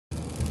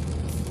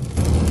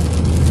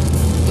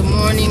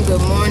morning,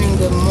 good morning,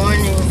 good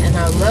morning, and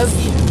I love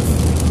you.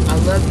 I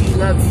love you,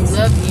 love you,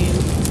 love you.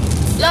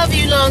 Love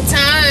you long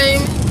time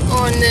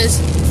on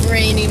this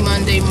rainy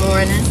Monday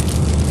morning.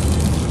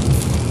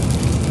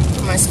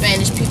 For my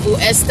Spanish people,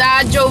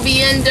 está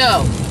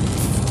lloviendo.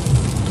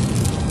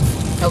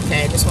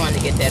 Okay, just wanted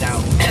to get that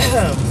out.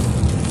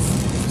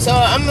 So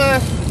I'm gonna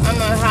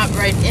hop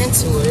right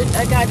into it.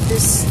 I got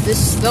this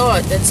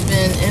thought that's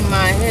been in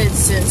my head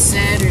since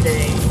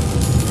Saturday.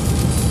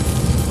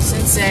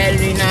 Since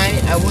Saturday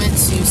night, I went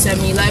to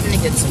 7-Eleven to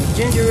get some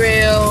ginger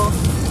ale,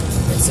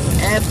 get some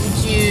apple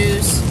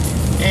juice,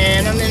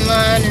 and I'm in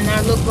line and I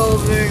look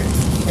over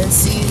and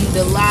see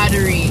the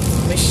lottery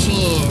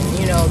machine.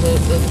 You know,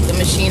 the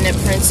machine that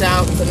prints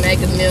out the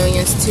Mega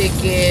Millions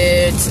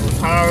tickets and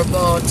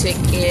Powerball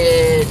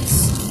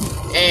tickets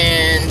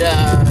and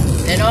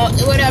all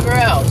whatever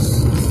else,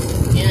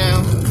 you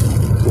know.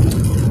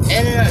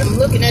 And I'm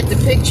looking at the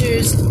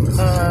pictures.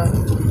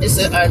 It's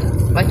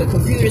like a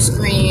computer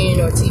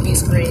screen or TV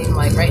screen,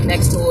 like right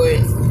next to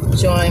it,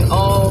 showing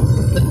all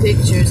the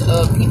pictures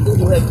of people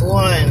who have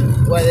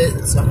won, whether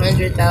it's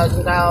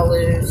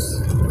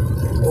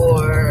 $100,000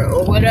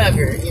 or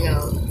whatever, you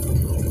know.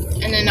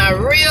 And then I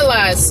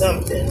realized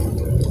something.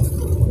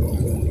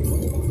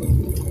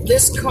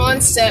 This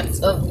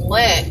concept of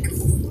lack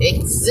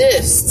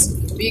exists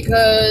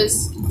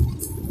because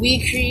we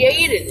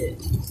created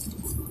it.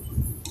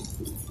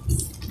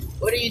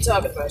 What are you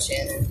talking about,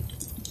 Shannon?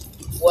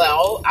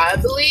 Well, I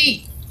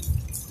believe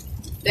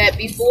that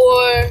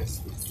before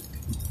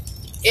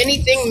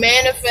anything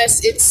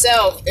manifests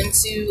itself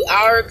into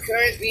our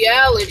current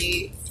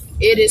reality,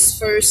 it is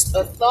first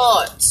a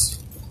thought.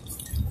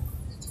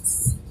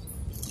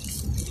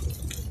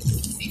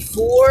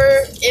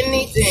 Before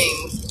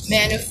anything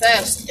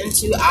manifests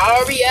into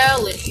our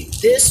reality,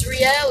 this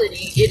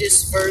reality, it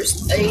is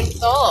first a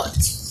thought.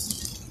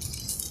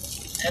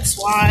 That's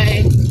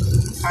why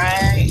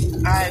I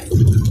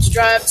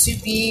strive to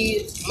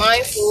be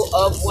mindful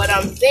of what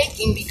I'm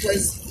thinking,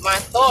 because my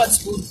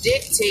thoughts will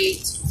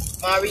dictate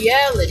my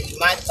reality.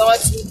 My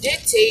thoughts will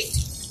dictate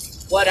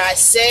what I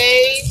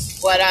say,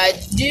 what I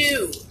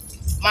do.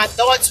 My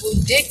thoughts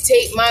will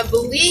dictate my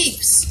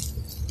beliefs.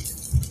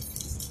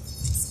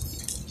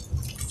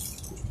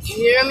 You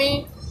hear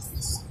me?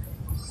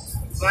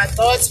 My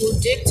thoughts will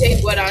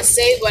dictate what I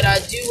say, what I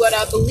do, what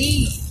I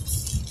believe.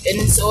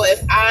 And so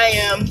if I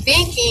am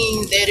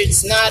thinking that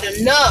it's not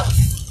enough,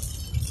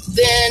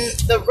 then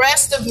the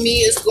rest of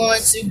me is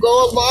going to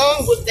go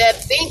along with that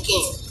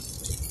thinking.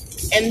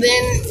 And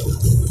then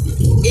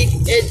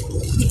it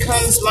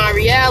becomes my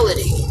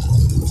reality.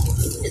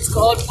 It's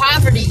called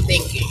poverty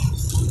thinking.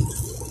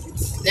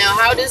 Now,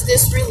 how does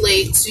this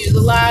relate to the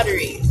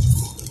lottery?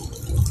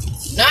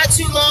 Sich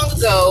too long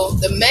ago,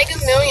 the Mega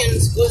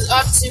Millions was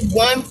up to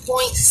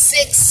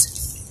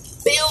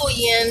 $1.6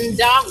 billion.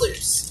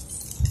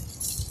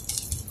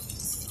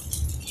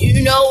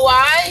 You know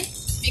why?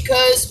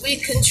 Because we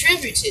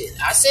contributed.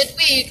 I said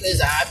we because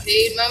I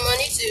paid my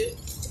money too.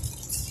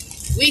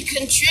 We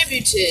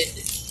contributed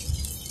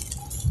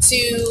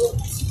to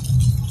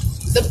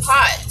the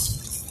pot.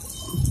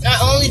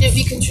 Not only did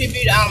we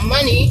contribute our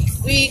money,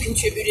 we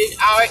contributed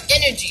our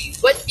energy.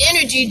 What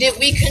energy did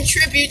we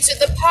contribute to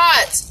the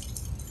pot?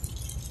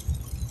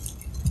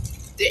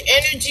 The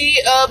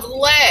energy of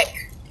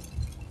lack.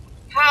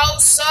 How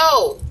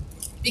so?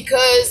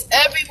 Because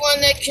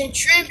everyone that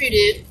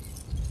contributed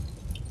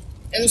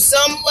on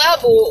some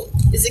level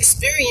is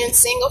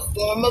experiencing a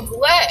form of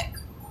lack.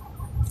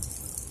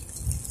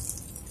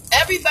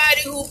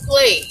 Everybody who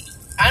played,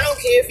 I don't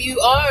care if you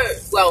are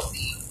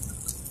wealthy,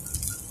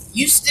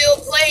 you still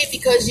play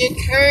because your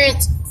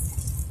current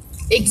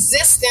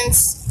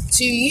existence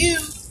to you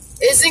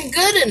isn't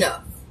good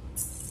enough.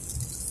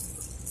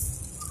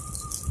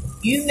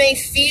 You may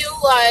feel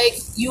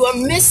like you are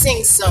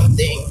missing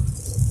something,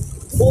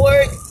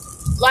 or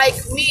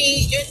like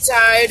me, you're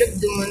tired of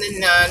doing the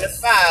 9 to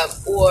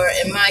 5, or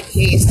in my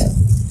case,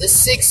 the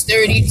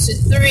 6:30 to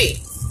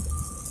 3.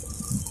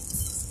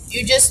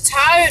 You're just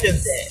tired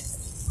of that.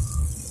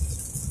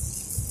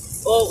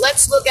 Well,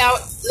 let's look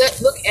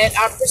at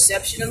our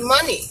perception of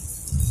money.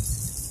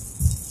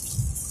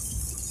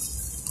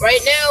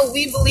 Right now,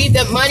 we believe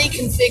that money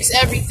can fix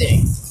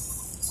everything.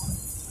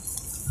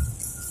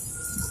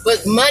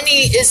 But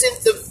money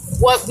isn't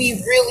what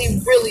we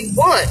really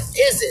want,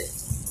 is it?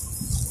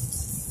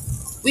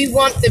 We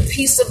want the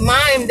peace of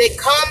mind that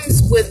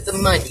comes with the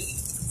money,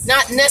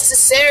 not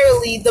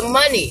necessarily the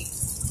money.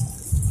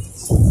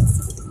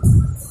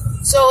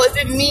 So if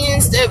it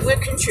means that we're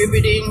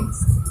contributing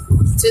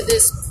to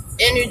this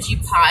energy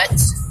pot,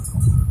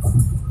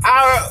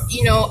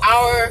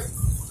 our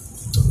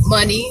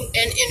money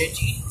and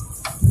energy,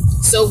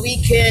 so we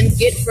can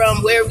get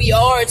from where we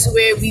are to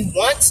where we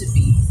want to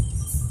be,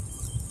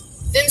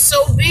 then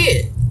so be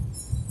it.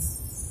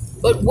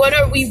 But what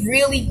are we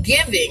really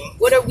giving?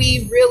 What are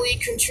we really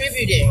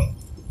contributing?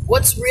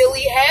 What's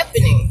really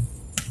happening?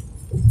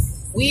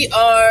 We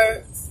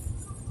are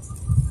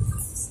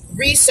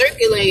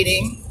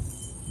recirculating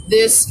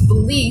this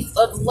belief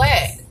of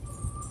lack.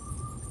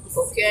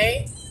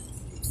 Okay?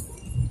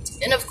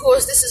 And of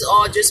course, this is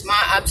all just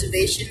my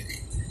observation,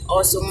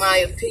 also my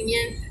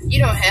opinion. You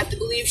don't have to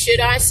believe shit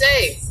I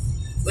say.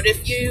 But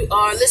if you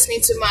are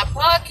listening to my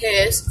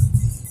podcast,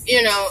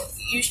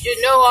 you should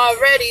know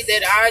already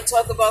that I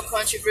talk about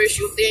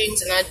controversial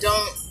things and I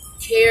don't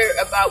care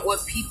about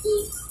what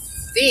people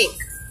think.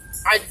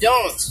 I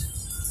don't.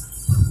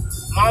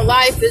 My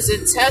life is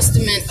a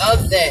testament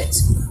of that.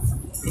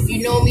 If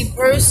you know me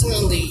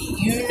personally,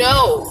 you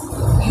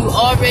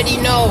already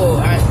know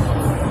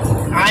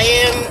I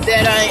am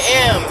that I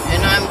am,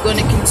 and I'm going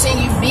to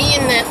continue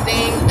being that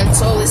thing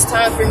until it's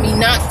time for me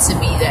not to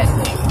be that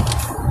thing.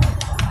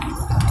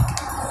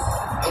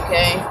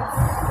 Okay?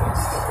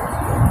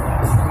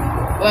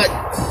 But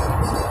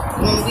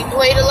when we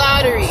play the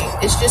lottery,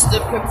 it's just a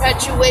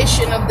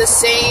perpetuation of the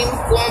same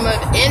form of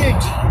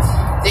energy,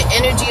 the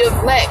energy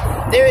of lack.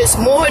 There is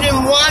more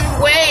than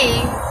one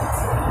way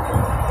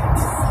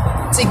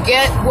to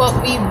get what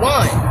we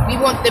want. We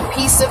want the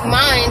peace of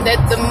mind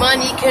that the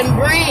money can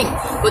bring.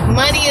 But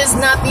money is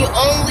not the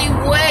only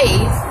way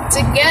to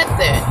get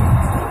that.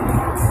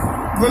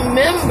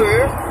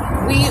 Remember,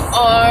 we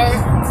are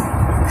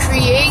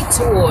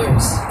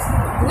creators.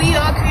 We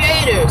are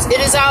creators.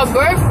 It is our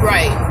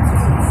birthright.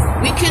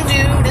 We can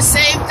do the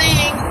same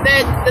thing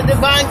that the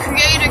divine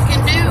creator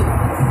can do.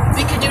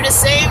 We can do the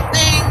same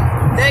thing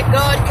that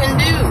God can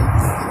do.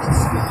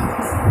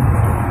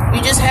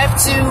 We just have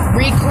to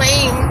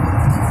reclaim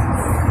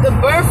the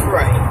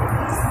birthright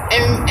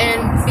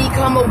and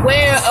become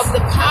aware of the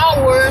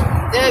power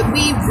that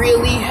we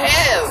really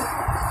have.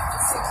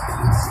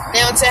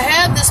 Now, to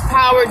have this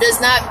power does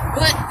not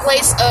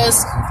place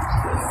us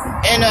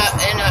in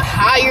a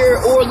higher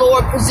or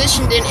lower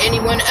position than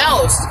anyone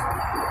else.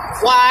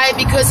 Why?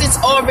 Because it's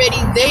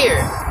already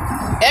there.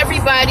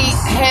 Everybody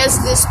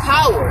has this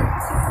power.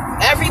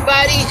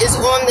 Everybody is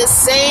on the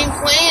same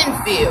playing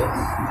field.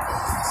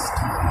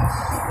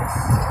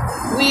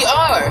 We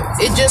are.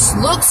 It just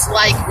looks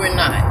like we're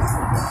not.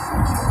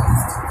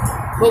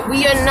 But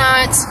we are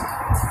not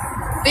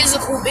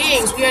physical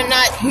beings. We are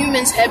not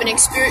humans having a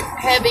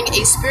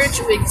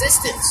spiritual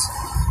existence.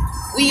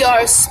 We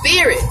are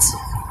spirit.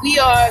 We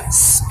are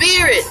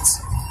spirit.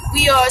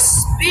 We are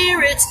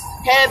spirit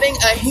having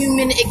a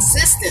human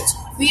existence.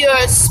 We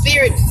are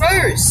spirit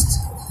first.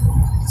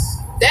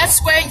 That's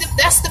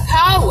the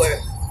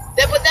power.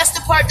 But that's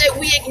the part that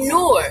we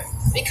ignore,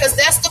 because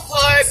that's the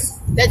part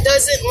that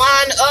doesn't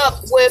line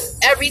up with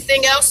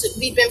everything else that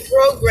we've been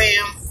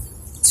programmed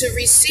to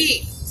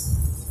receive.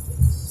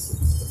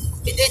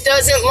 It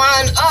doesn't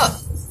line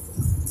up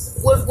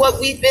with what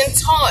we've been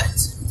taught,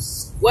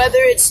 whether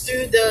it's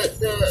through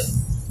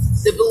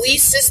the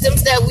belief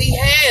systems that we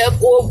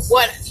have, or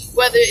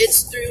whether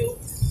it's through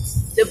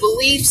the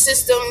belief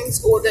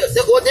systems or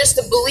just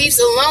the beliefs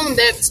alone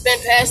that's been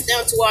passed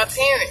down to our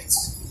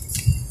parents.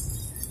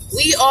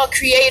 We are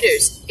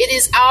creators. It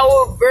is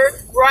our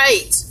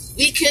birthright.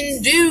 We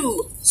can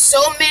do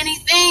so many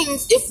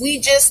things if we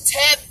just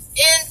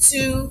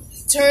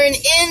turn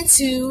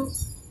into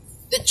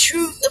the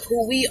truth of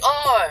who we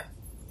are.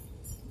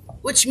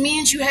 Which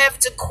means you have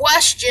to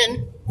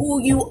question who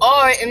you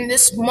are in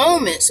this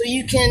moment so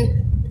you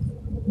can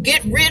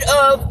get rid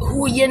of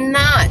who you're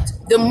not.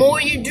 The more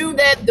you do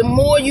that, the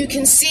more you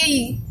can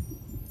see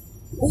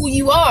who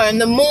you are. And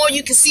the more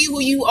you can see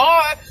who you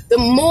are, the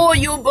more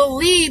you'll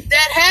believe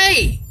that,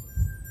 hey,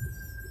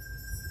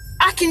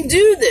 I can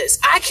do this.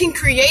 I can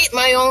create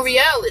my own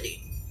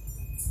reality.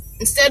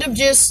 Instead of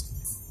just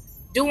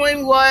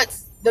doing what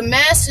the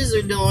masses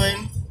are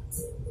doing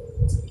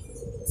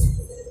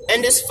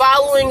and just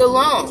following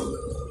along.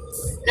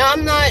 Now,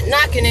 I'm not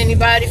knocking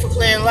anybody for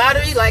playing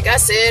lottery. Like I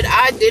said,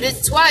 I did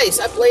it twice.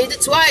 I played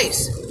it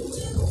twice.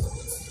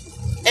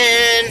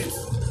 And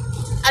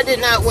I did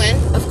not win,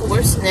 of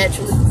course,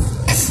 naturally.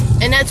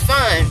 And that's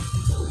fine.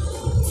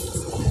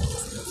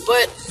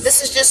 But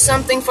this is just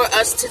something for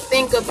us to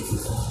think of.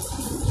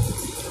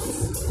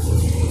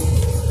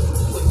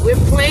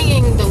 We're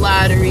playing the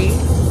lottery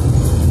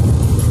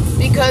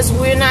because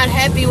we're not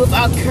happy with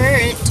our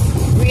current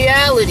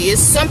reality.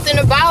 It's something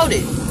about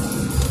it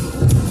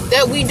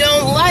that we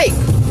don't like,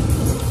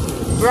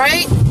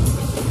 right?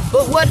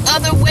 But what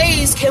other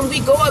ways can we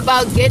go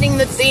about getting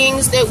the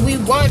things that we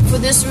want for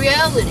this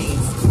reality?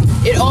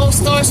 It all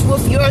starts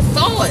with your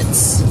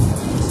thoughts.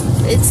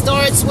 It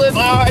starts with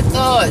our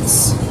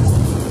thoughts.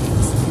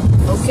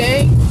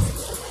 Okay?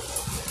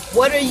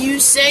 What are you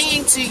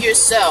saying to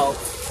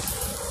yourself?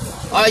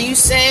 Are you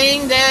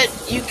saying that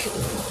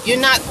you're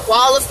not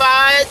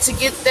qualified to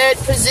get that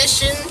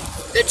position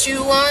that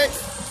you want?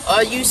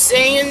 Are you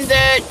saying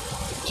that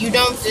you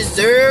don't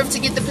deserve to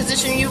get the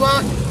position you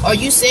want? Are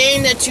you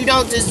saying that you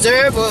don't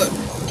deserve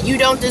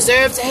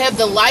to have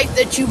the life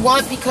that you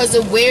want because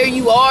of where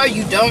you are?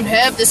 You don't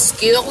have the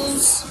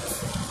skills?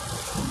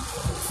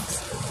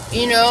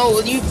 You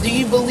know, do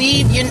you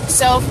believe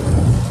yourself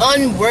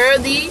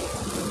unworthy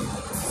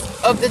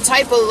of the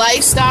type of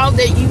lifestyle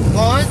that you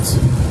want?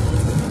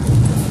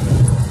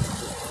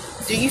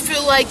 Do you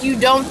feel like you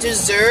don't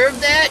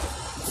deserve that?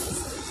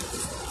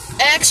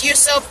 Ask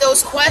yourself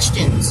those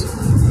questions.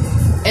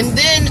 And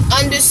then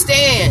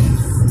understand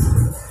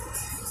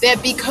that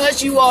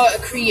because you are a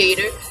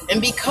creator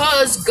and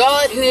because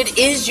Godhood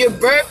is your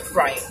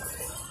birthright,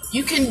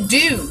 you can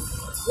do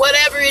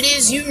whatever it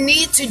is you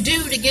need to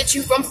do to get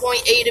you from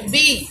point A to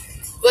B.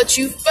 But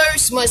you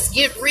first must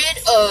get rid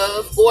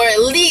of, or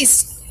at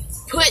least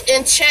put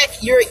in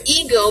check, your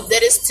ego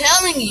that is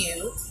telling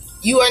you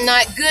you are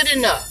not good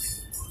enough.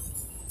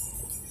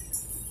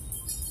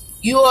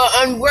 You are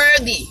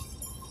unworthy.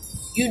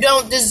 You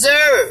don't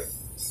deserve.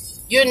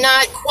 You're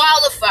not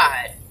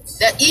qualified.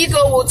 The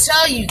ego will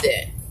tell you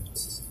that.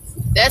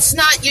 That's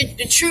not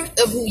the truth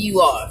of who you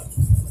are.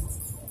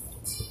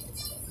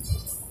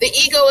 The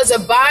ego is a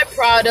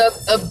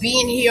byproduct of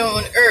being here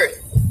on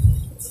earth.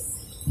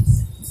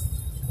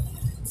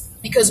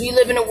 Because we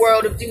live in a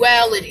world of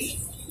duality.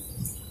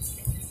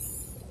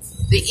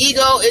 The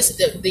ego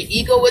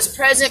is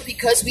present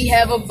because we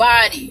have a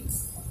body.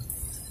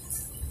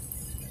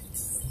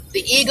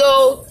 The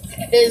ego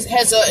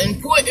has an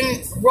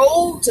important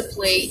role to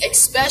play,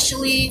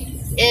 especially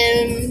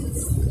in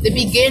the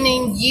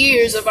beginning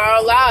years of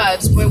our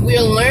lives where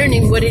we're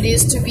learning what it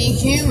is to be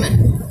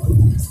human.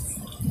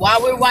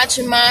 While we're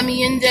watching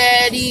mommy and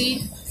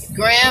daddy,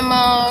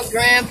 grandma,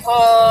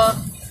 grandpa,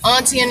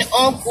 auntie and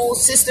uncle,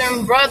 sister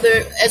and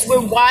brother, as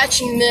we're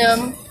watching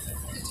them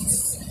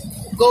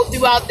go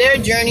throughout their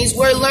journeys,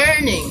 we're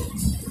learning.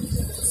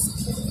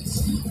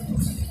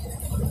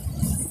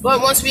 But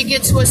once we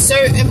get to a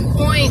certain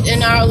point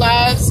in our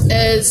lives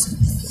as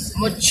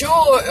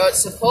mature, or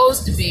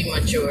supposed to be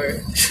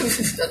mature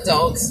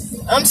adults,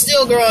 I'm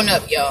still growing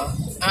up, y'all.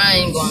 I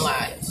ain't gonna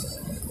lie.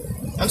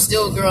 I'm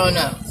still growing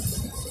up.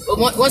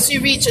 But once we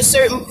reach a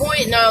certain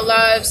point in our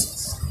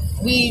lives,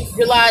 we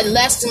rely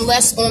less and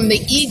less on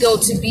the ego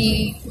to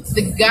be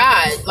the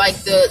guide, like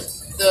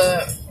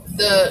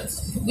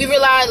we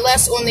rely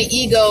less on the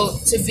ego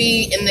to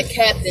be in the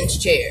captain's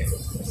chair.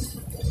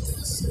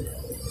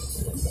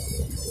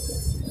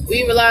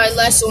 We rely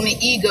less on the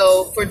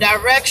ego for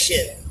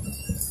direction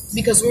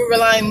because we're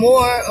relying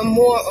more and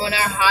more on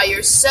our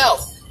higher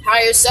self.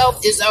 Higher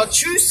self is our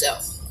true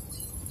self.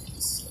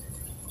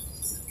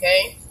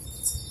 Okay?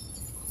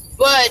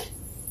 But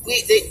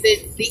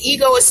the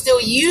ego is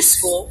still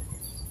useful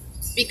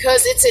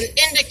because it's an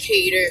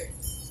indicator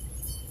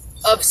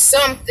of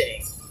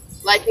something.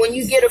 Like when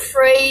you get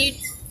afraid,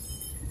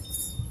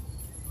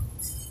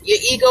 your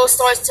ego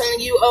starts telling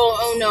you,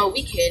 oh no,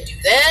 we can't do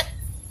that.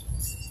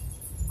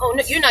 Oh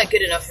no, you're not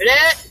good enough for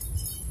that.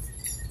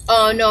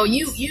 Oh no,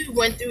 you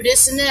went through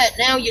this and that.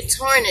 Now you're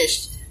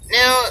tarnished.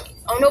 Now,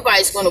 oh,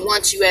 nobody's going to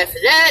want you after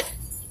that.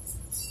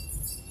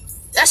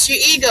 That's your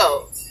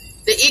ego.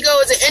 The ego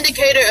is an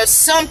indicator of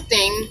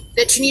something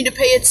that you need to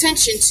pay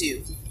attention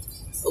to.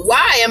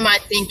 Why am I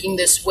thinking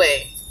this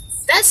way?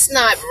 That's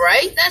not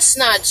right. That's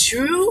not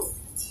true.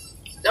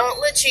 Don't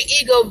let your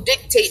ego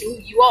dictate who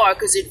you are,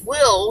 because it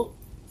will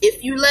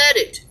if you let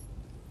it.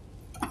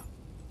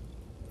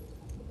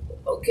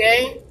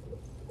 Okay?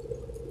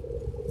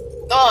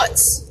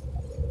 Thoughts.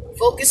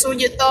 Focus on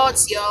your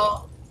thoughts,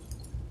 y'all.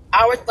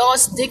 Our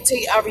thoughts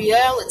dictate our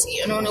reality.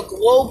 And on a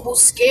global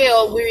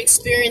scale, we're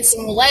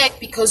experiencing lack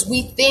because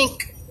we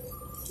think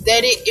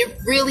that it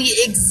really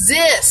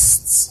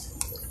exists.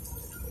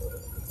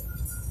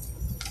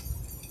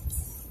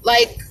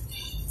 Like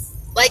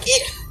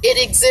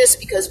it exists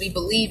because we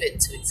believe it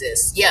to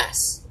exist,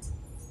 yes.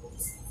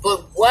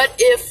 But what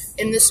if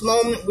in this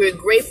moment we're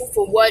grateful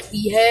for what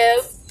we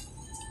have?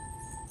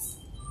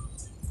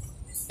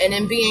 And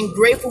in being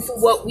grateful for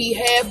what we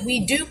have,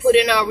 we do put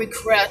in our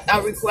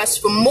request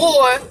for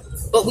more,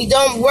 but we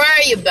don't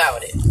worry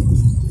about it.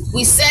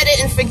 We set it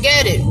and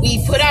forget it.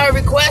 We put our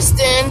request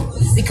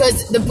in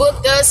because the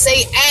book does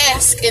say,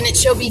 ask and it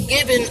shall be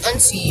given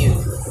unto you.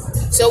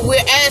 So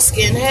we're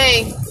asking,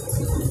 hey,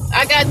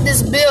 I got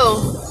this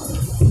bill.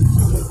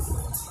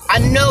 I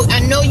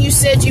know you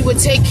said you would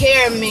take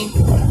care of me.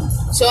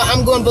 So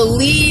I'm going to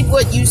believe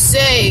what you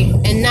say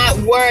and not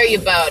worry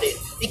about it.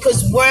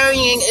 Because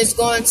worrying is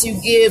going to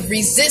give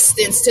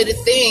resistance to the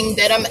thing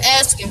that I'm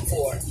asking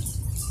for.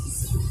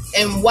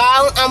 And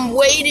while I'm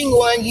waiting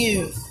on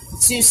you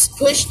to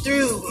push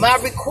through my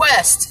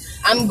request,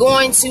 I'm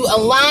going to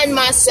align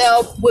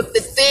myself with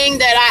the thing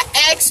that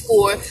I asked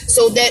for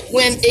so that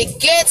when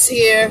it gets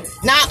here,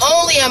 not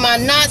only am I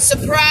not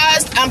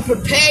surprised, I'm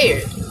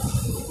prepared.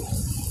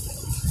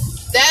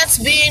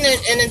 That's being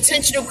an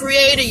intentional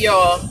creator,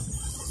 y'all.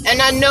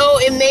 And I know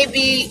it may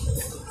be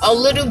a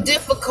little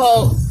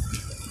difficult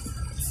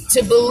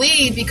to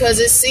believe because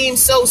it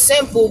seems so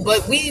simple,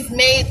 but we've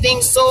made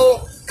things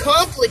so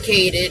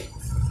complicated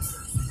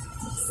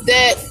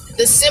that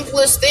the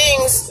simplest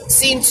things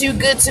seem too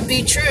good to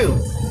be true.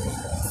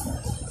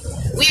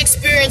 We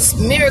experience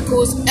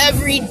miracles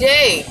every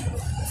day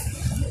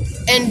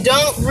and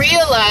don't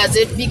realize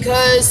it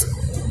because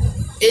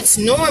it's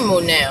normal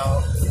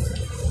now.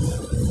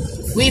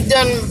 We've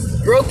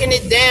broken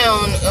it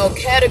down or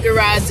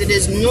categorized it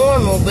as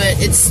normal, but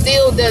it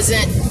still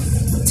doesn't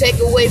take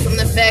away from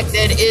the fact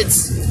that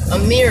it's a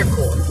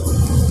miracle.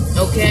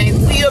 Okay?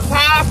 We are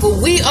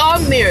powerful. We are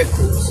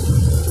miracles.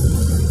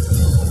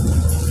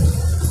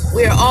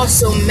 we are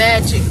also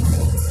magic.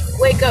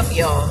 Wake up,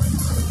 y'all.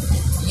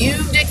 You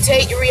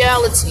dictate your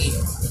reality.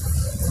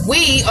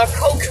 We are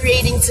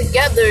co-creating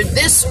together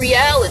this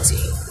reality.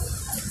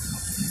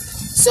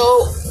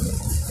 So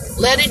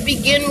let it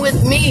begin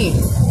with me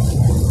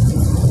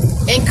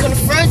in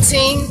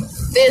confronting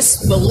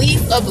this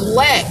belief of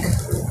lack.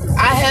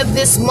 I have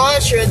this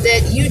mantra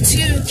that you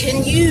too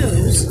can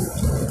use.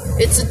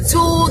 It's a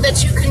tool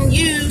that you can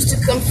use to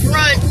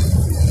confront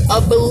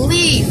a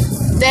belief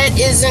that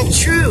isn't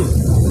true.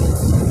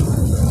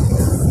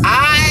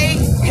 I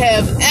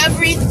have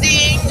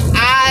everything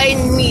I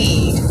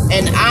need,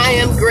 and I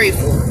am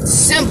grateful.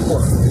 Simple.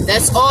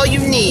 That's all you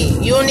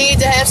need. You don't need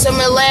to have some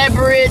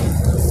elaborate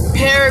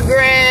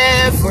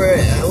paragraph or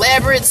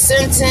elaborate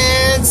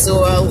sentence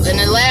or an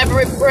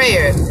elaborate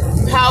prayer.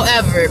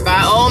 However,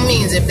 by all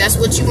means, if that's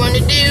what you want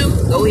to do,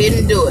 go ahead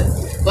and do it.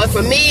 But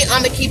for me,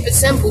 I'm going to keep it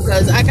simple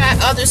because I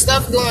got other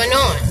stuff going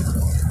on.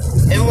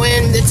 And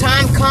when the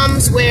time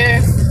comes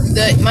where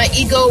my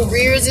ego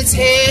rears its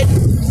head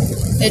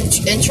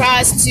and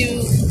tries to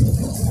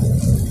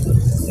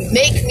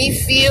make me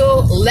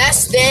feel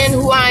less than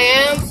who I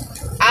am,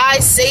 I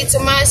say to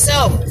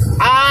myself,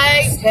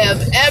 I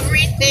have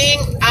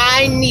everything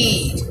I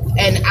need,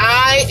 and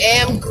I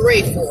am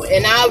grateful.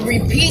 And I'll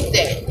repeat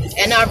that.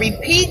 And I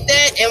repeat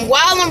that, and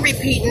while I'm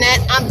repeating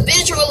that, I'm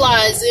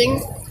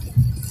visualizing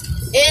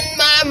in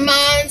my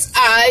mind's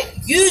eye,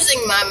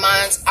 using my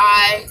mind's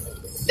eye,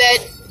 that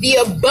the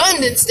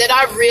abundance that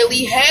I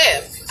really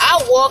have.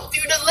 I'll walk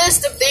through the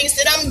list of things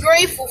that I'm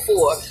grateful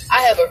for.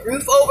 I have a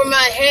roof over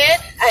my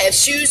head. I have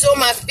shoes on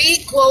my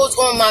feet, clothes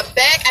on my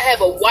back. I have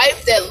a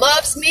wife that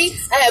loves me.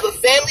 I have a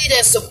family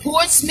that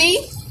supports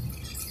me.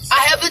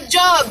 I have a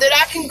job that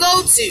I can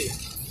go to.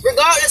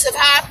 Regardless of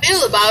how I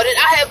feel about it,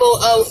 I have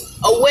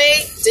a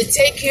way to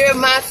take care of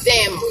my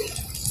family.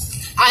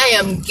 I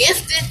am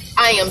gifted,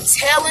 I am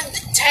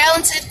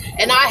talented,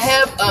 and I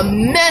have a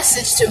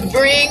message to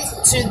bring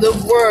to the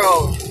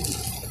world.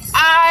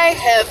 I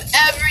have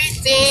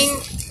everything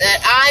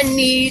that I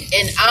need,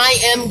 and I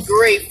am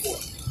grateful.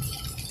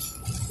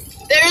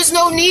 There is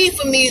no need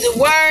for me to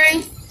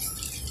worry.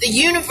 The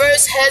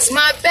universe has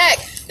my back.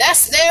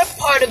 That's their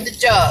part of the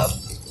job.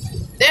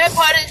 Their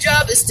part of the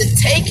job is to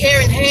take care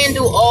and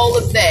handle all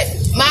of that.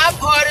 My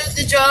part of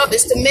the job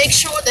is to make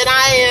sure that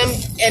I am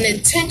an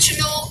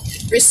intentional,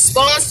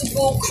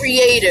 responsible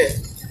creator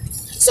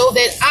so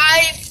that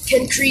I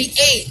can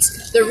create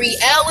the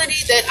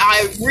reality that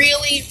I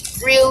really,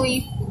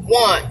 really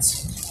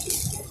want.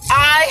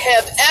 I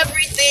have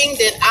everything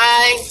that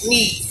I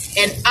need,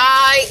 and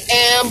I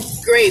am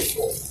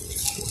grateful.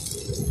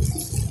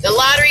 The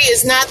lottery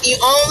is not the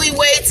only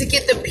way to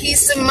get the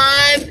peace of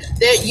mind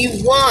that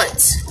you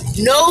want.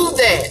 Know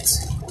that.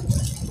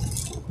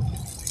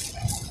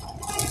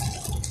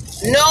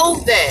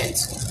 Know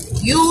that.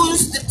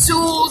 Use the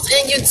tools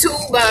in your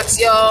toolbox,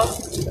 y'all.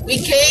 We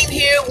came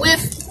here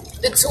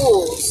with the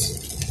tools.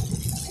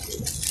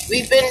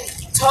 We've been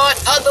taught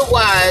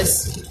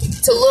otherwise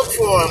to look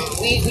for them.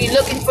 We're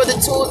looking for the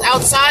tools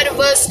outside of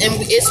us, and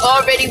it's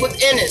already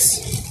within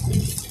us.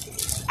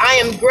 I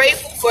am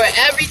grateful for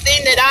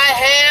everything that I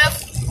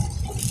have.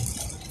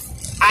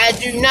 I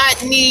do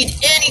not need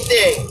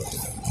anything.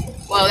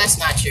 Well, that's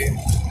not true.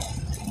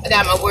 I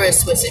got my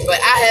words twisted, but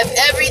I have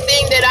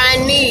everything that I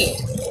need,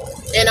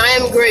 and I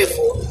am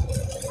grateful.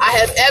 I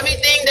have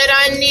everything that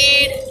I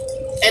need,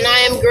 and I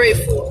am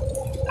grateful.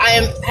 I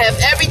have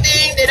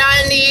everything that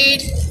I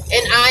need,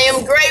 and I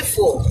am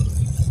grateful.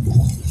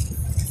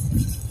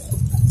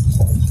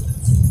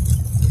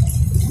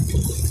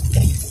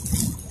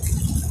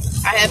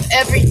 I have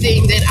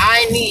everything that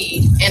I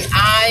need, and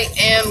I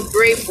am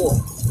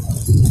grateful.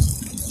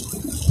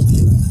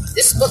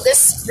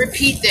 Let's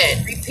repeat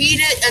that. Repeat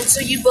it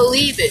until you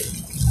believe it.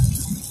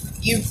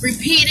 You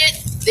repeat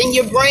it, then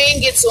your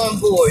brain gets on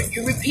board.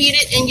 You repeat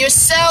it, and your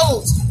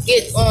cells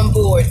get on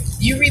board.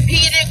 You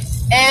repeat it,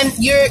 and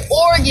your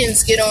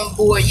organs get on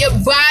board. Your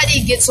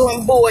body gets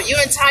on board.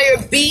 Your entire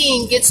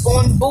being gets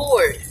on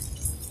board.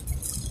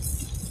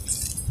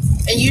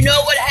 And you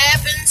know what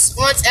happens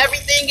once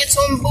everything gets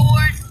on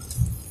board?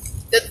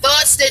 The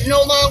thoughts that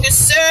no longer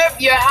serve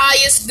your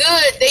highest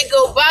good, they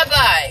go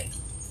bye-bye.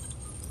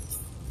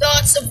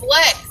 Thoughts of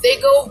lack,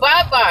 they go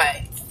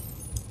bye-bye.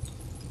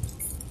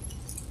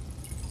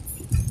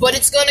 But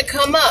it's going to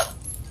come up.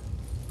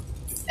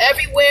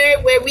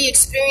 Everywhere where we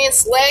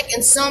experience lack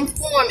in some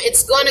form,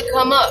 it's going to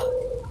come up.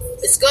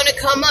 It's going to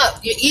come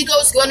up. Your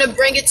ego's going to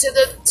bring it to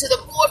the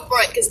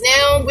forefront, because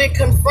now we're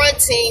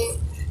confronting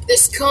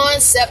this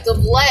concept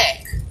of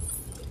lack.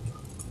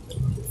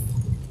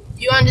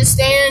 You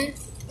understand?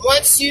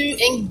 Once you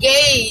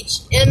engage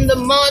in the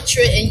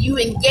mantra and you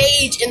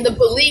engage in the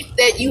belief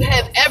that you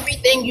have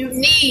everything you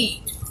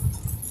need,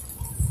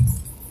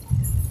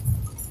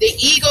 the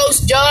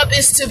ego's job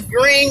is to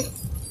bring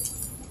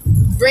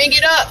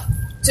it up,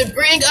 to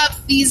bring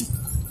up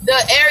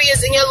the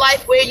areas in your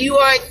life where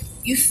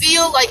you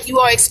feel like you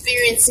are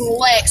experiencing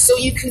lack, so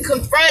you can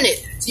confront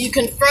it. So you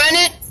confront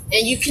it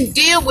and you can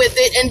deal with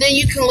it, and then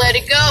you can let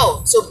it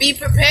go. So be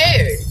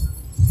prepared.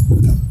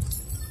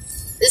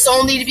 It's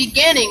only the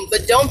beginning,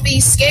 but don't be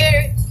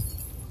scared.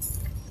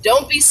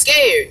 Don't be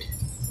scared.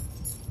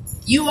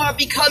 You are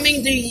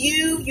becoming the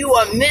you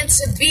are meant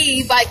to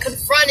be by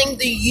confronting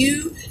the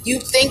you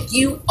think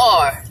you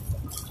are.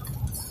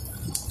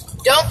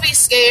 Don't be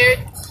scared.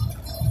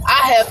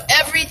 I have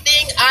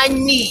everything I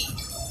need.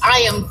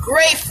 I am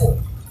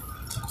grateful.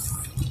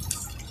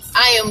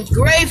 I am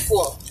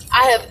grateful.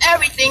 I have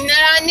everything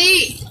that I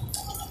need.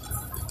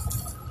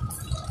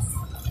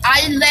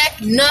 I lack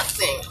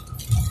nothing.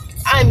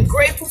 I'm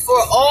grateful for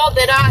all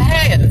that I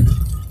have.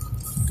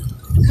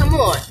 Come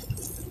on.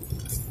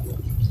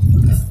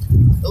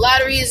 The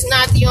lottery is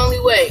not the only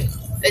way.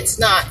 It's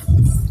not.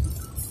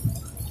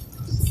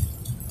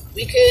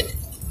 We could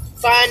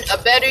find a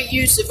better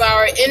use of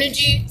our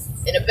energy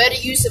and a better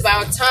use of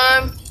our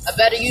time, a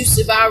better use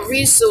of our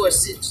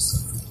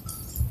resources.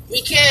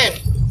 We can.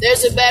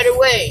 There's a better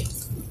way.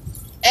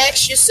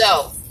 Ask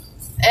yourself,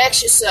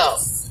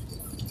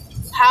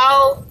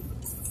 how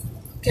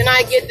can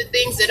I get the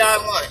things that I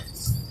want?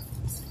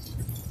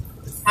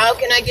 How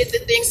can I get the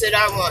things that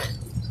I want?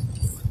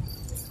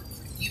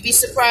 You'd be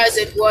surprised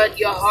at what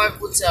your heart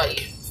will tell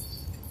you.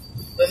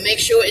 But make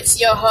sure it's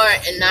your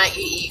heart and not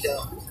your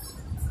ego.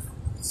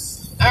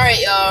 Alright,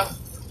 y'all.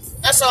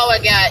 That's all I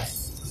got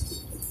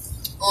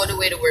on the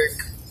way to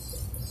work.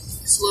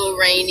 It's a little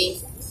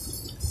rainy.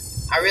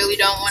 I really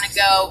don't want to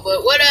go,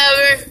 but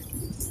whatever.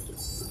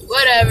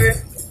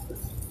 Whatever.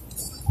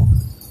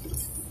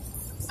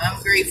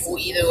 I'm grateful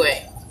either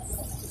way.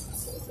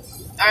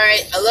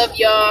 Alright, I love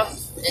y'all.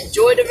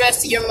 Enjoy the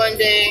rest of your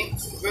Monday.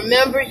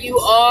 Remember, you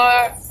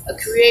are a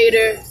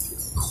creator.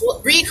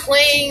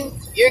 Reclaim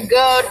your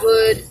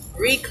godhood.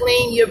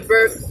 Reclaim your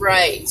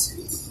birthright.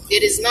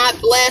 It is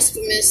not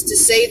blasphemous to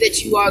say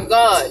that you are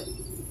God.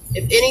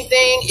 If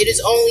anything, it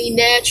is only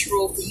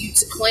natural for you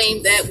to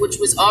claim that which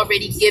was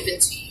already given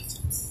to you.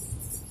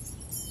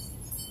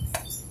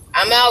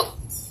 I'm out.